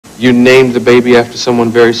You named the baby after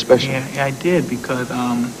someone very special? Yeah, I did, because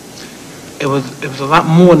it was a lot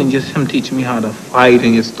more than just him teaching me how to fight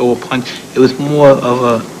and just throw a punch. It was more of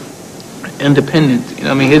a independence. You know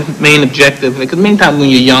what I mean? His main objective, because many times when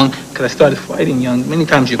you're young, because I started fighting young, many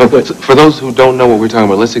times you quit. For those who don't know what we're talking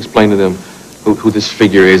about, let's explain to them who this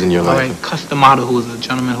figure is in your life. All right, Cus D'Amato, who was a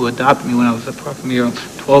gentleman who adopted me when I was approximately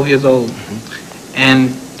 12 years old. And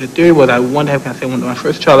the theory was I wanted to have, when my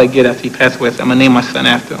first child I get after he passed away, I said, I'm going to name my son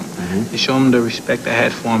after him, to show him the respect I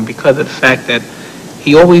had for him, because of the fact that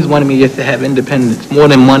he always wanted me just to have independence, more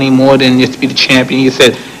than money, more than just to be the champion. He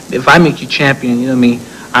said, if I make you champion, you know what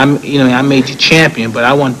I mean, I made you champion, but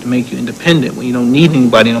I want to make you independent, when you don't need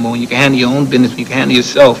anybody no more, when you can handle your own business, when you can handle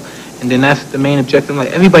yourself. And then that's the main objective.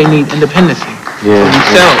 Like, everybody needs independence for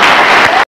themselves.